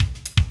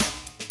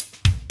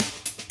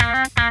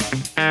Hey,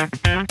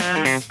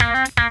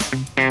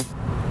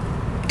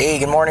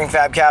 good morning,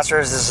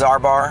 Fabcasters. This is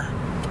Arbar,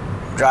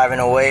 driving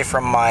away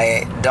from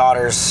my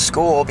daughter's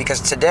school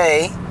because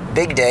today,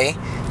 big day,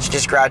 she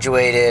just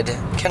graduated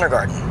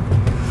kindergarten.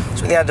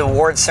 So we had the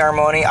award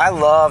ceremony. I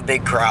love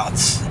big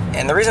crowds.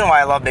 And the reason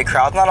why I love big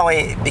crowds, not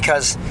only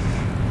because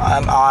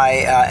I'm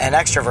an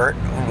extrovert,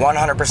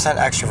 100%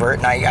 extrovert,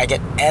 and I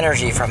get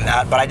energy from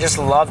that, but I just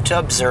love to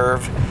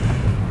observe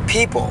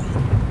people.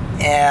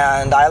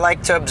 And I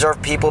like to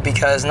observe people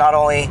because not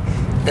only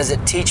does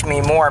it teach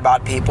me more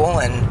about people,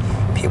 and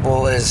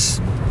people is,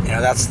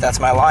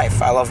 that's my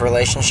life. I love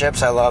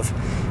relationships. I love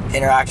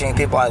interacting with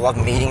people. I love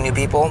meeting new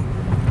people.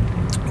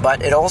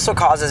 But it also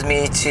causes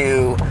me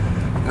to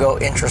go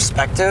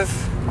introspective,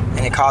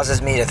 and it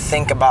causes me to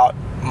think about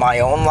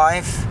my own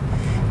life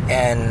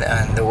and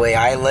the way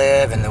I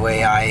live and the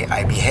way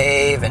I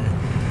behave. And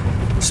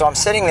so I'm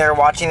sitting there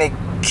watching my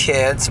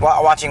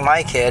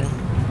kid,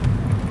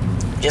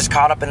 just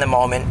caught up in the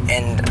moment,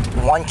 and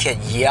one kid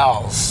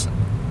yells,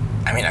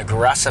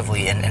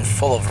 aggressively and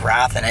full of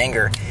wrath and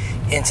anger,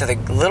 into the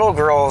little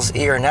girl's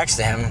ear next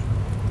to him,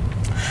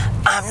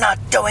 "I'm not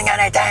doing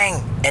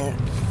anything!"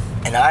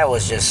 And I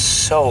was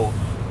just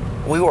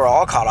we were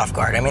all caught off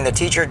guard.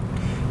 The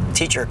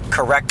teacher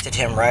corrected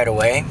him right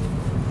away,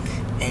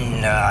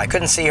 and I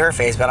couldn't see her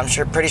face, but I'm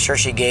pretty sure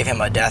she gave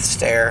him a death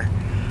stare.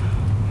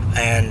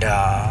 And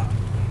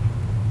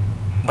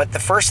but the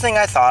first thing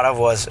I thought of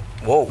was,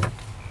 whoa,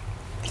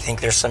 you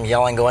think there's some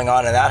yelling going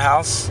on in that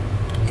house?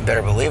 You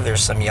better believe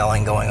there's some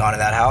yelling going on in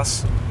that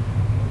house.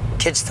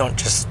 Kids don't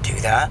just do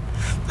that.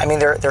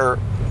 They're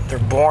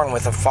born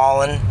with a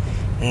fallen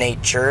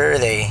nature.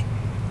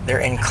 They're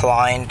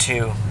inclined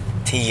to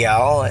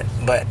yell,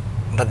 but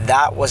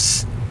that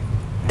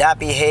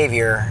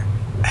behavior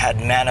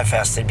had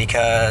manifested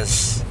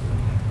because,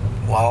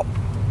 well,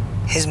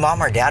 his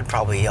mom or dad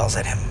probably yells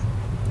at him.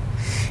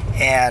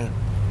 And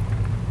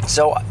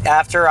so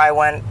after I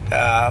went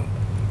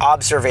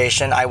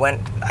observation, I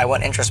went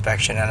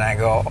introspection, and I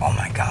go, oh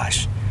my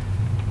gosh,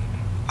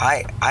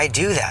 I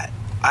do that.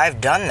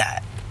 I've done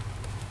that.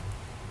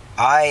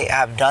 I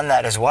have done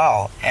that as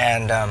well.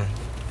 And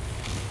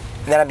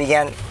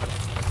then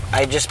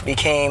I just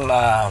became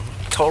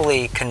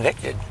totally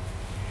convicted.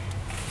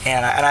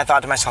 And I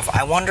thought to myself,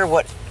 I wonder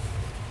what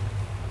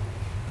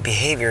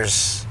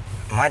behaviors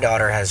my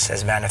daughter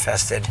has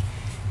manifested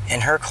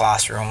in her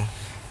classroom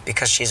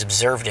because she's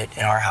observed it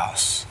in our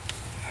house.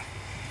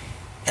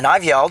 And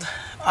I've yelled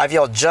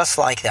just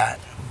like that.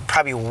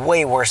 Probably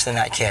way worse than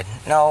that kid.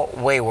 No,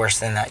 way worse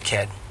than that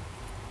kid.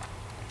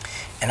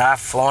 And I've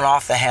flown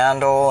off the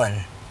handle,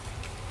 and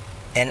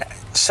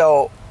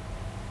so,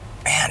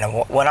 man,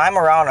 when I'm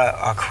around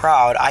a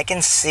crowd, I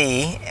can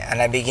see, and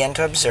I begin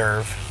to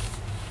observe,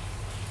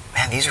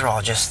 man, these are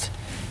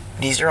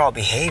all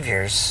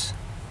behaviors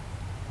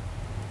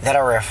that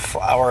are a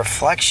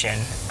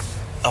reflection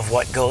of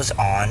what goes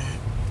on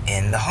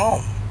in the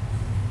home,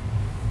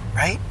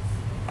 right?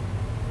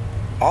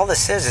 All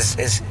this is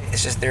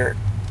just they're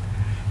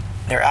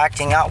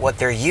acting out what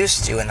they're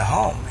used to in the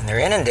home, and they're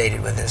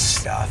inundated with this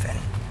stuff. And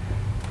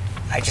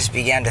I just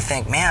began to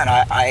think, man,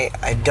 I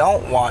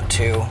don't want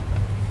to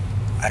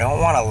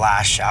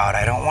lash out.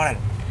 I don't want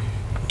to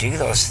do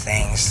those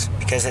things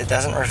because it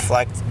doesn't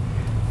reflect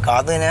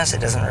godliness.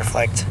 It doesn't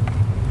reflect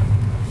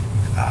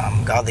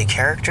godly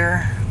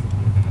character.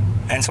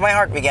 And so my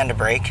heart began to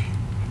break.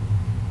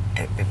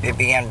 It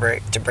began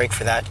to break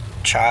for that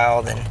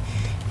child, and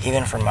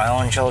even for my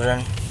own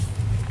children.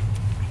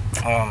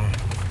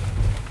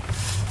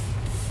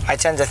 I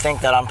tend to think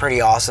that I'm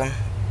pretty awesome,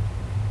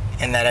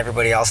 and that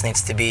everybody else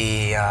needs to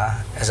be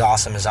as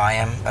awesome as I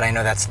am. But I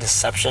know that's a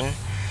deception,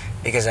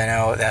 because I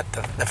know that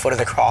the foot of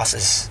the cross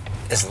is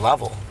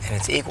level and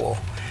it's equal,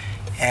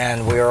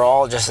 and we are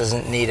all just as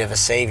in need of a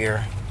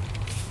Savior.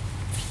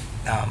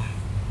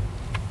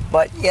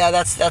 But yeah,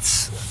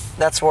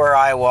 that's where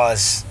I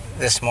was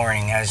this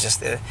morning. I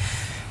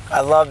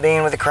love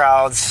being with the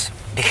crowds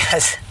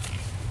because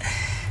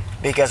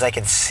I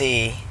could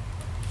see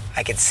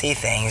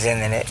things,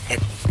 and then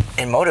it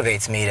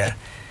motivates me to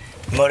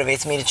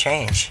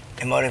change.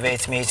 It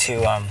motivates me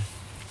to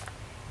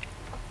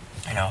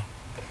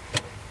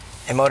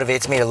it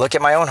motivates me to look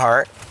at my own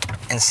heart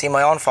and see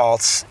my own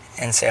faults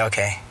and say,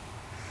 okay,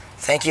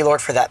 thank you,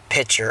 Lord, for that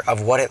picture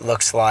of what it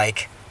looks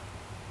like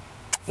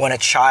when a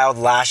child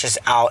lashes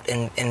out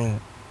in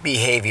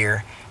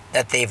behavior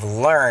that they've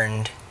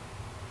learned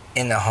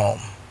in the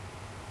home.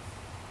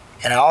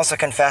 And I also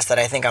confess that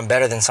I think I'm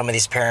better than some of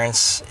these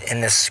parents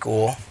in this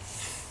school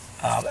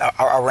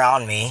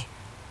around me,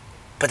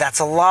 but that's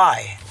a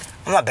lie.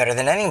 I'm not better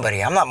than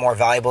anybody. I'm not more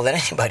valuable than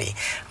anybody.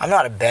 I'm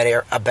not a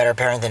better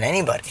parent than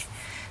anybody.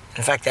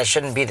 In fact, that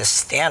shouldn't be the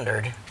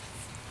standard.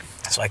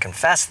 So I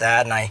confess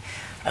that, and I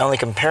only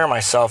compare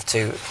myself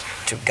to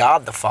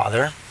God the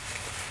Father.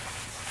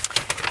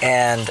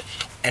 And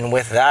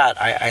with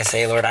that, I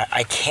say, Lord,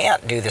 I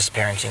can't do this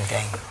parenting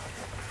thing.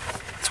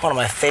 It's one of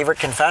my favorite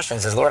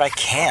confessions is, Lord, I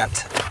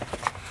can't.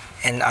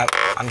 And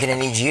I'm going to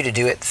need you to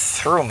do it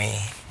through me.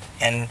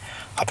 And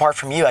apart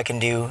from you, I can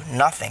do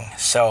nothing.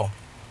 So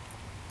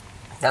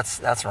that's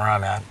where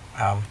I'm at.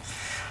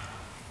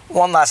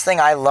 One last thing,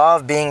 I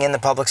love being in the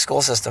public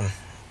school system.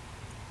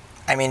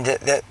 I mean,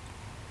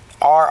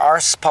 our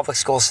public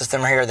school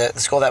system here, the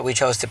school that we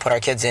chose to put our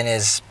kids in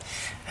is,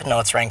 I don't know,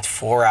 it's ranked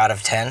 4 out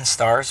of 10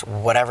 stars,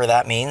 whatever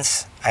that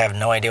means. I have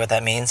no idea what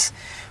that means,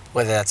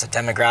 whether that's a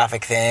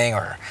demographic thing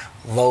or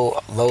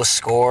low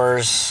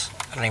scores.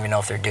 I don't even know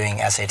if they're doing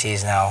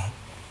SATs now.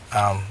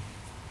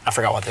 I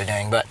forgot what they're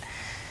doing, but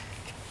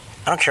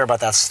I don't care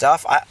about that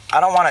stuff.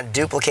 I don't want to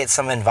duplicate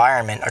some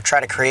environment or try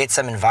to create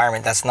some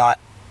environment that's not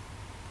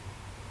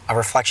a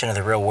reflection of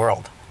the real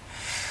world.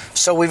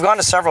 So we've gone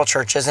to several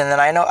churches, and then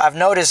I've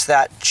noticed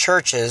that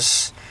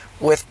churches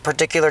with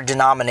particular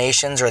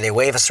denominations, or they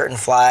wave a certain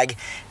flag,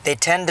 they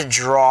tend to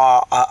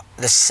draw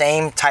the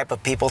same type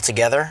of people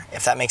together,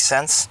 if that makes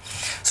sense.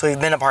 So we've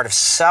been a part of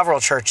several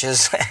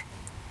churches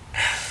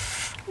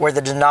where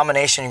the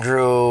denomination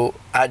drew,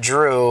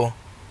 how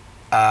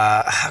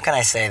can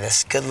I say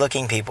this,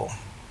 good-looking people,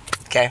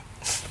 okay?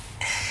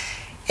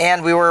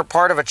 And we were a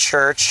part of a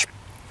church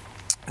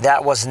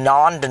that was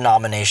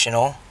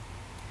non-denominational,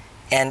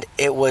 and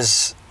it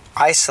was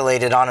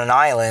isolated on an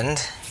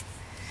island,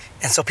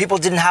 and so people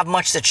didn't have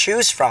much to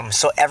choose from,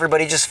 so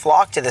everybody just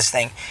flocked to this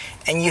thing,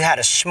 and you had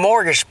a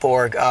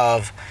smorgasbord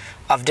of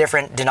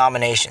different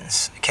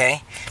denominations,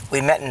 okay? We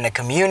met in a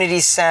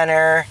community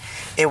center.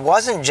 It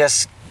wasn't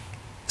just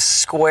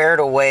squared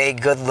away,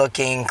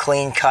 good-looking,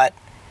 clean-cut,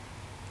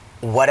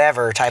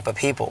 whatever type of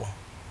people.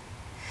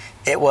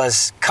 It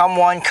was come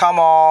one, come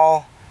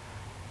all,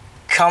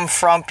 come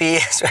frumpy.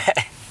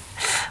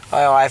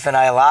 My wife and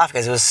I laughed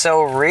because it was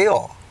so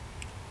real.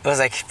 It was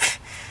like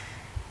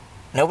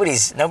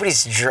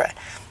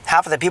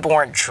half of the people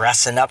weren't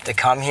dressing up to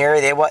come here.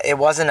 It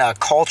wasn't a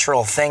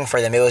cultural thing for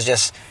them. It was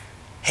just,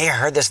 hey, I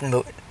heard this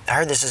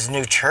is a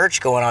new church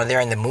going on there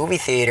in the movie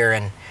theater,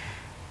 and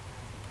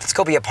let's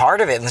go be a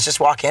part of it. Let's just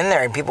walk in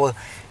there. And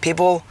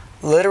people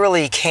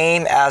literally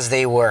came as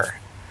they were.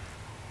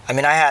 I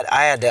mean, I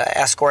had to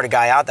escort a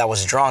guy out that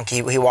was drunk.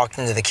 He walked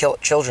into the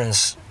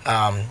children's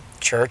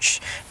church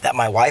that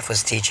my wife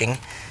was teaching,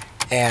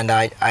 and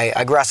I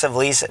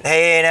aggressively said,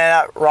 hey,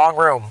 no, wrong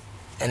room.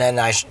 And then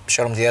I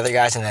showed him to the other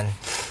guys, and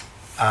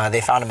then they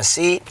found him a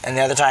seat. And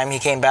the other time he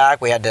came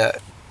back, we had to,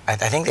 I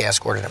think they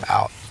escorted him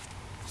out.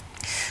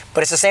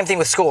 But it's the same thing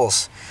with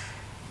schools.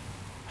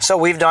 So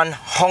we've done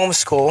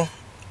homeschool,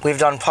 we've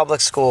done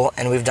public school,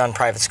 and we've done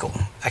private school.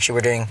 Actually,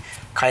 we're doing,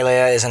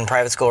 Kailea is in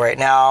private school right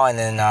now, and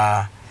then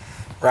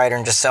Ryder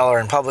and Giselle are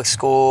in public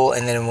school.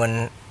 And then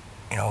when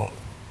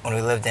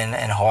we lived in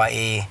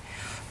Hawaii,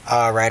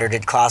 Ryder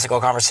did classical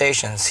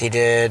conversations. He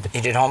did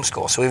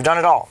homeschool. So we've done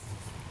it all.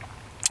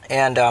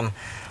 And I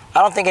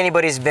don't think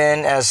anybody's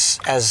been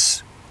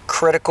as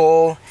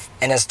critical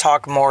and has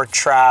talked more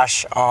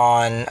trash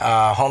on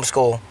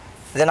homeschool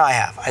than I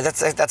have.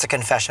 That's a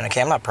confession,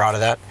 okay? I'm not proud of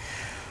that.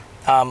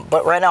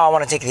 But right now I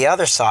want to take the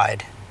other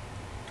side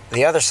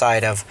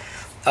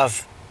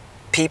of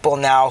people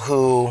now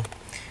who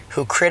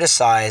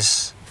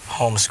criticize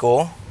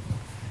homeschool.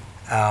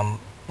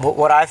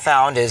 What I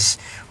found is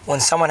when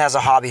someone has a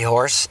hobby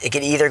horse, it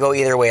can either go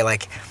either way.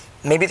 Like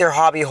maybe their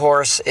hobby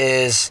horse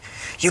is,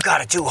 you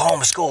got to do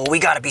homeschool. We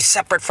got to be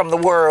separate from the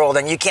world,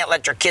 and you can't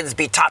let your kids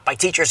be taught by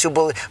teachers who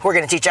are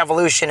going to teach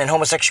evolution and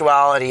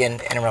homosexuality.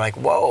 And we're like,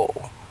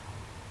 whoa.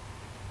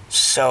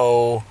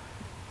 So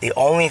the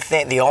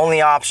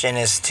only option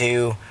is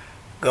to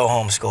go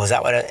homeschool.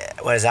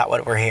 Is that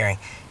what we're hearing?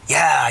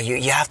 Yeah,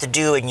 you have to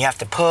do it, and you have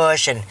to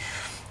push, and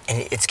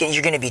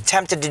you're going to be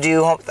tempted to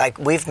do like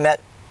we've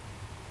met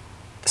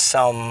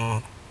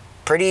some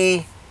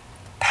pretty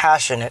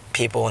passionate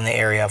people in the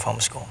area of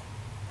homeschool.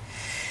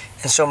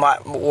 And so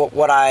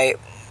what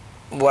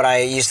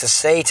I used to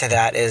say to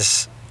that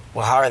is,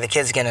 well, how are the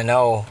kids going to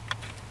know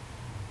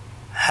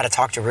how to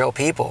talk to real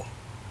people?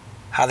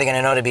 How are they going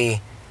to know to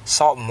be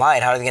salt and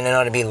light? How are they going to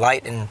know to be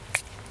light in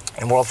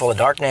a world full of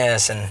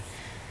darkness?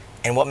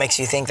 And what makes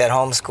you think that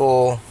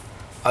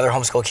other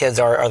homeschool kids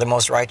are the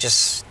most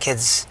righteous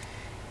kids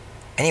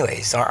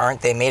anyways?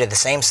 Aren't they made of the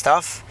same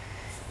stuff?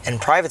 And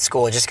private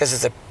school, just because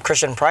it's a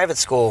Christian private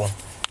school,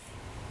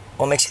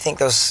 what makes you think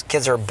those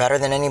kids are better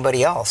than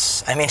anybody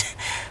else? I mean,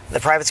 the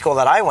private school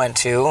that I went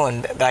to,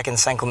 and back in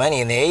San Clemente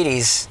in the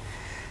 80s,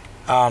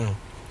 I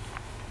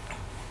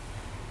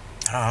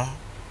don't know,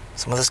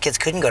 some of those kids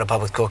couldn't go to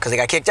public school because they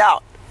got kicked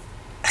out.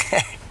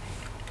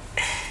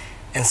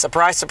 And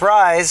surprise,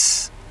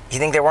 surprise, you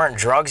think there weren't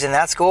drugs in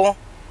that school?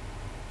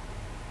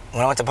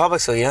 When I went to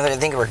public school, you know, they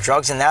didn't think there were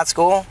drugs in that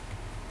school?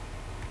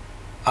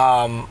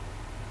 The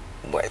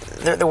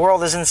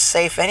world isn't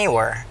safe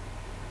anywhere.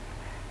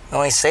 The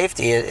only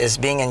safety is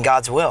being in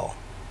God's will.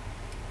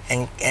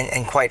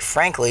 And quite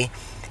frankly,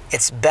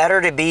 it's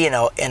better to be in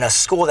a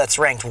school that's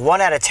ranked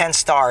 1 out of 10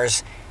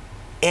 stars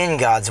in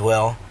God's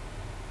will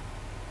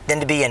than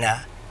to be in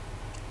a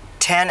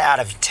 10 out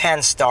of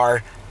 10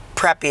 star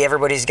preppy.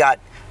 Everybody's got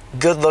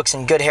good looks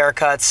and good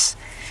haircuts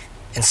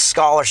and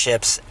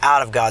scholarships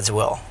out of God's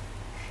will.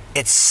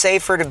 It's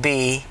safer to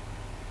be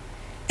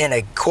in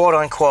a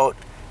quote-unquote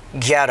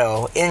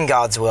ghetto in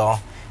God's will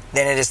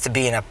than it is to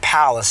be in a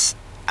palace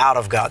out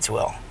of God's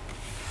will.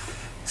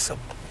 So,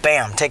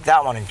 bam, take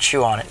that one and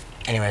chew on it.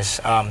 Anyways,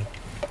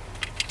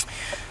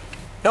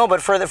 no,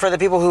 but for the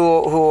people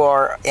who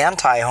are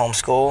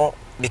anti-homeschool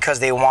because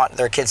they want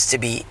their kids to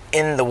be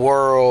in the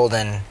world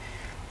and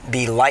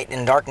be light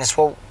in darkness,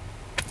 well,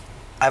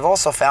 I've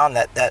also found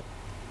that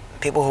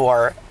people who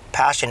are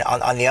passionate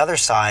on the other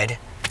side,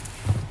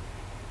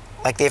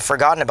 like they've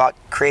forgotten about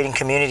creating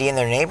community in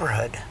their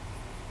neighborhood.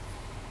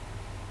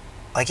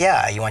 Like,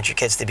 yeah, you want your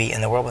kids to be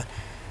in the world, but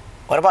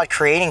what about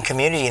creating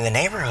community in the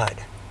neighborhood?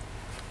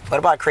 What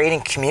about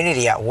creating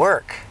community at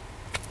work?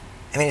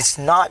 I mean, it's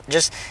not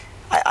just...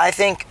 I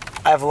think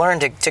I've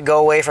learned to go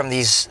away from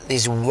these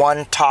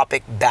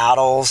one-topic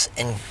battles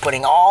and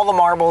putting all the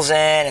marbles in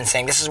and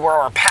saying this is where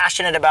we're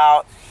passionate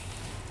about.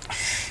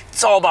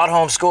 It's all about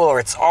homeschool or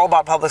it's all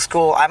about public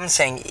school. I'm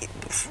saying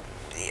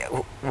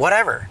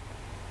whatever.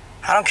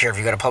 I don't care if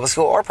you go to public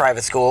school or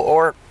private school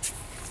or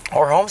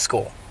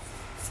homeschool.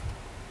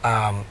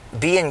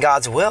 Be in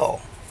God's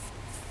will.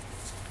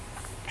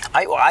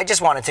 I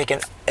just want to take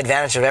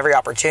advantage of every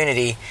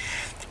opportunity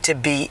to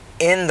be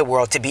in the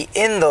world, to be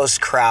in those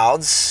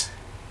crowds.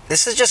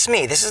 This is just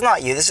me. This is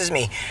not you. This is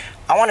me.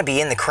 I want to be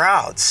in the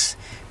crowds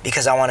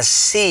because I want to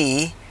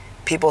see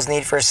people's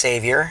need for a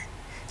Savior,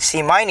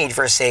 see my need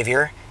for a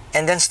Savior,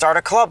 and then start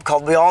a club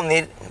called We All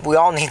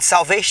Need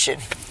Salvation.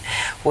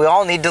 We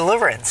all need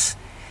deliverance.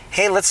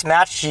 Hey, let's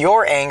match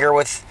your anger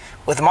with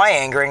my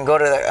anger and go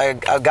to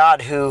a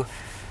God who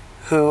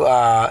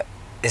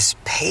is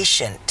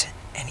patient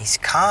and He's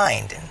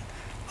kind, and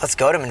let's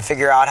go to Him and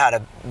figure out how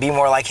to be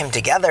more like Him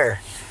together,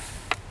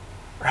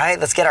 right?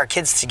 Let's get our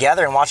kids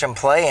together and watch them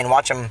play and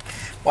watch them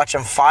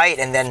fight,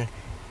 and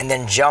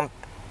then jump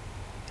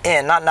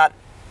in. Not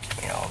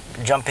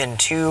jump in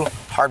too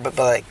hard, but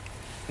like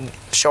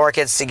show our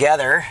kids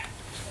together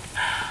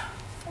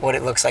what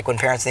it looks like when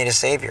parents need a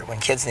Savior, when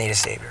kids need a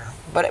Savior.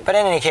 But in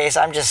any case,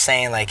 I'm just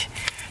saying, like,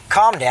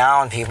 calm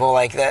down, people.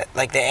 Like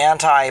the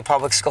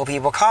anti-public school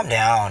people, calm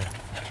down.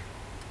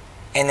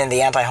 And then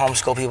the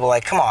anti-homeschool people,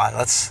 like, come on,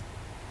 let's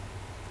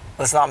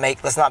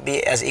not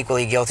be as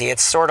equally guilty.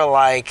 It's sort of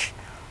like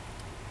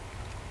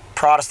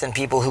Protestant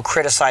people who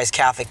criticize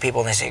Catholic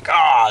people and they say,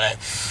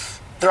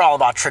 they're all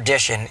about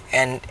tradition,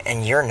 and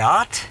you're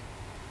not.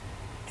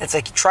 It's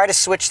like, try to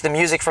switch the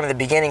music from the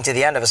beginning to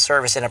the end of a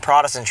service in a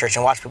Protestant church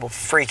and watch people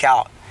freak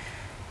out.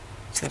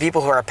 To the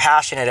people who are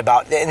passionate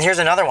about, and here's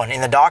another one, in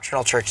the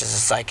doctrinal churches,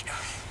 it's like,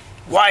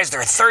 why is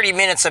there 30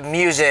 minutes of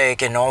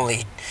music and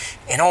only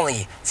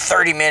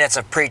 30 minutes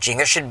of preaching?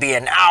 There should be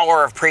an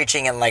hour of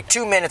preaching and like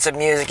 2 minutes of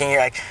music. And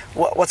you're like,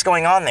 what's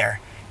going on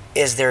there?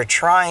 Is they're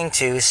trying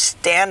to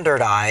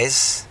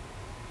standardize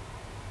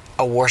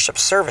a worship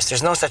service.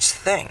 There's no such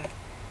thing.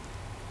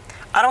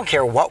 I don't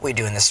care what we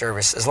do in the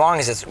service, as long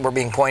as we're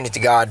being pointed to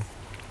God,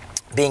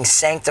 being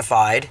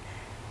sanctified,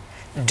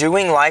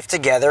 doing life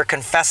together,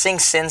 confessing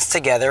sins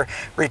together,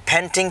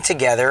 repenting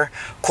together,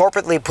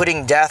 corporately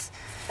putting death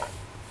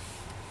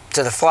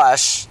to the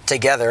flesh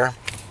together.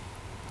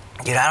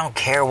 Dude, I don't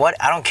care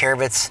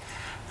if it's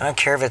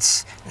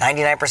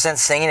 99%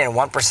 singing and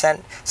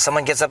 1%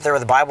 someone gets up there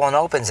with the Bible and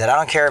opens it. I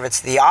don't care if it's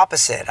the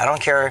opposite. I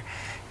don't care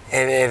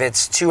if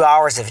it's 2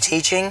 hours of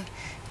teaching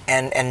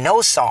and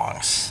no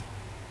songs.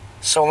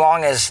 So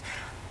long as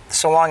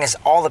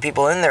all the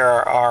people in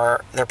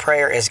there their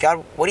prayer is,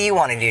 God, what do you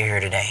want to do here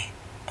today?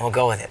 And we'll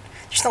go with it.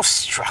 There's no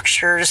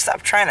structure. Just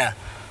stop trying to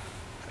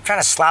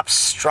slap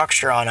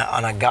structure on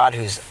a God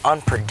who's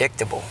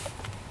unpredictable.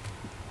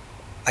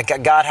 Like a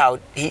God, how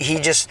he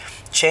just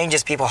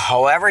changes people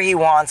however He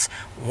wants,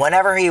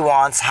 whenever He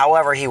wants,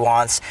 however He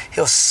wants.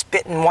 He'll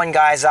spit in one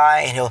guy's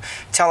eye and He'll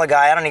tell a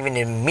guy, I don't even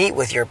need to meet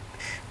with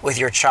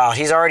your child.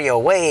 He's already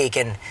awake.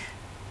 And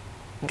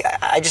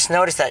I just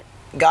noticed that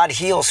God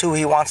heals who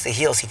He wants to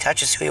heal. He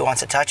touches who He wants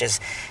to touch,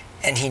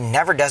 and He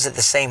never does it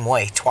the same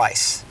way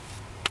twice.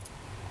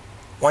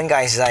 One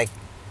guy's like,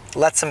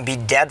 lets him be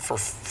dead for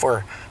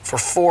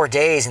 4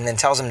 days and then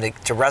tells him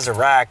to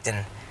resurrect.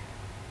 And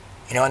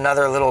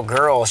another little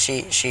girl,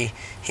 he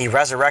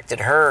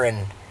resurrected her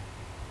and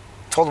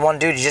told one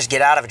dude to just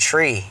get out of a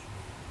tree,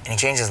 and he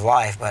changed his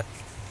life. But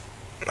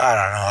I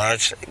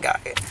don't know.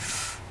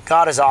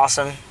 God is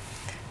awesome.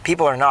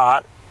 People are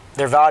not.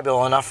 They're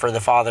valuable enough for the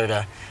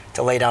Father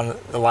to lay down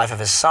the life of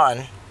His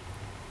Son.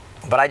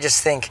 But I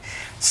just think,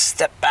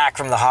 step back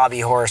from the hobby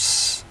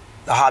horse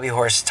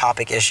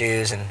topic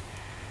issues,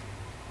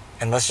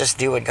 and let's just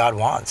do what God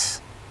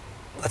wants.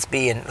 Let's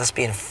be in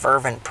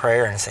fervent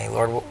prayer and say,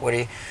 Lord,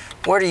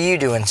 what are you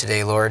doing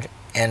today, Lord?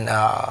 And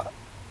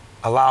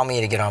allow me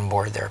to get on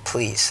board there,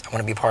 please. I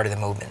want to be part of the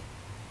movement.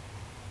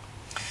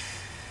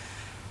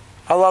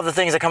 I love the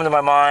things that come to my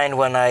mind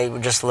when I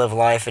just live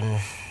life in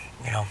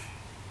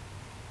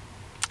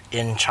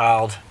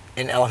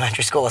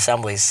elementary school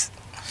assemblies.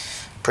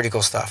 Pretty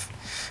cool stuff.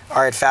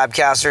 All right,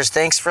 Fabcasters,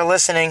 thanks for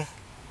listening.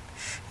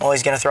 I'm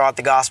always going to throw out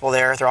the gospel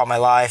there throughout my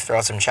life, throw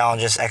out some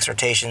challenges,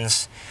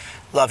 exhortations.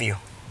 Love you.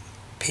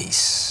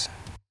 Peace.